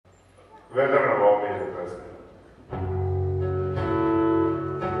Vedrona moja omiljena pesma.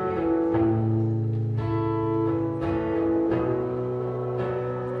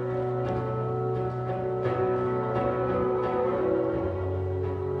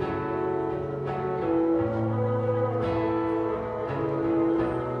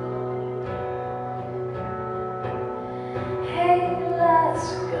 Hey,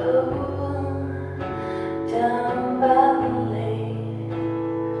 let's go down by the lake.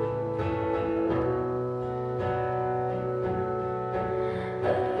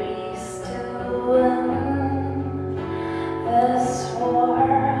 At least to win this war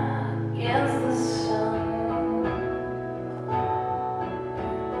against the sun.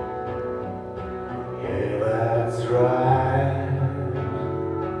 Yeah, that's right.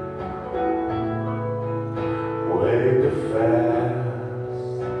 Way too fast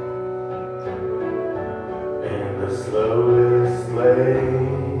in the slowest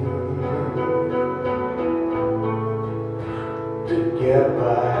lane to get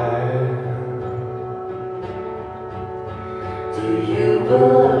by. Do you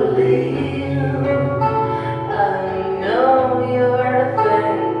believe? I know you're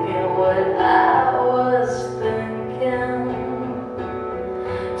thinking what I was thinking.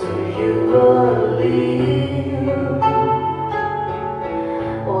 Do you believe?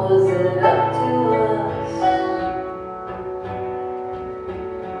 Was it up to us?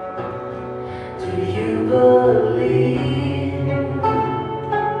 Do you believe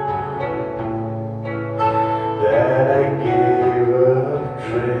That I gave up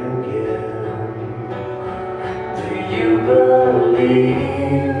drinking. Do you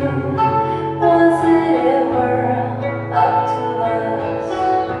believe? Was it ever up to us?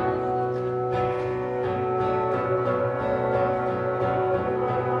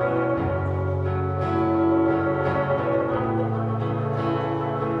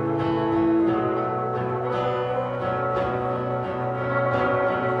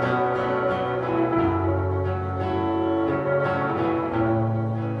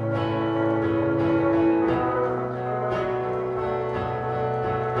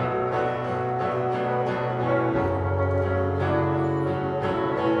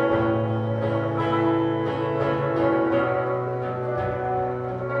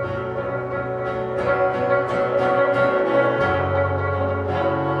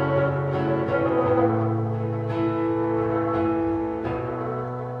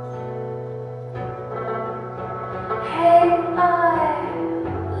 Hey, I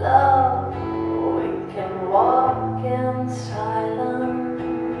love we can walk in silence.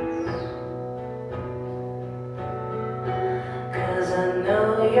 'Cause I know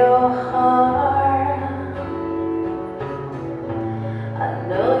your heart. I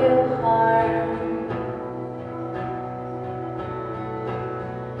know your heart.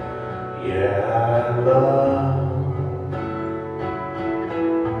 Yeah, I love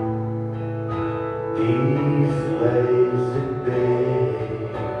these lazy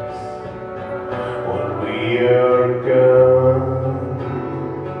days when we are gone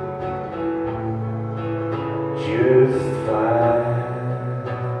just fine.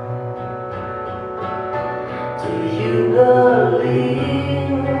 Do you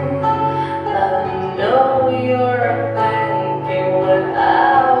believe? I know you're thinking what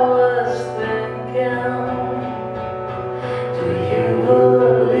I was thinking. Do you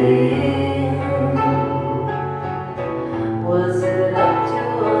believe? Was it up to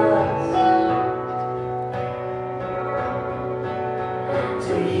us?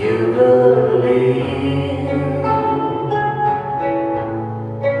 Do you believe?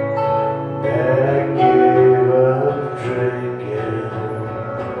 That I gave up drinking.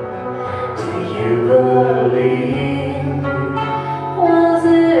 Do you believe? Was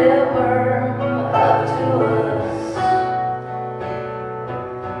it ever up to us?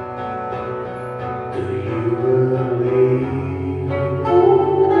 Do you believe?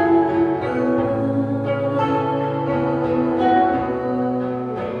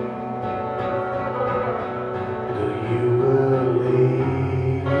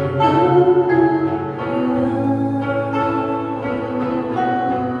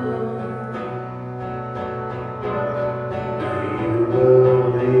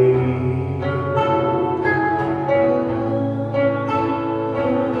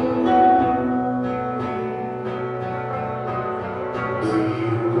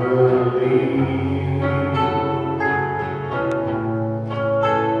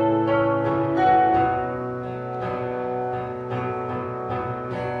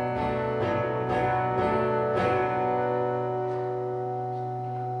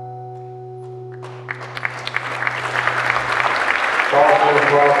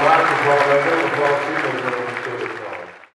 round of applause, Paul Becker. Applause to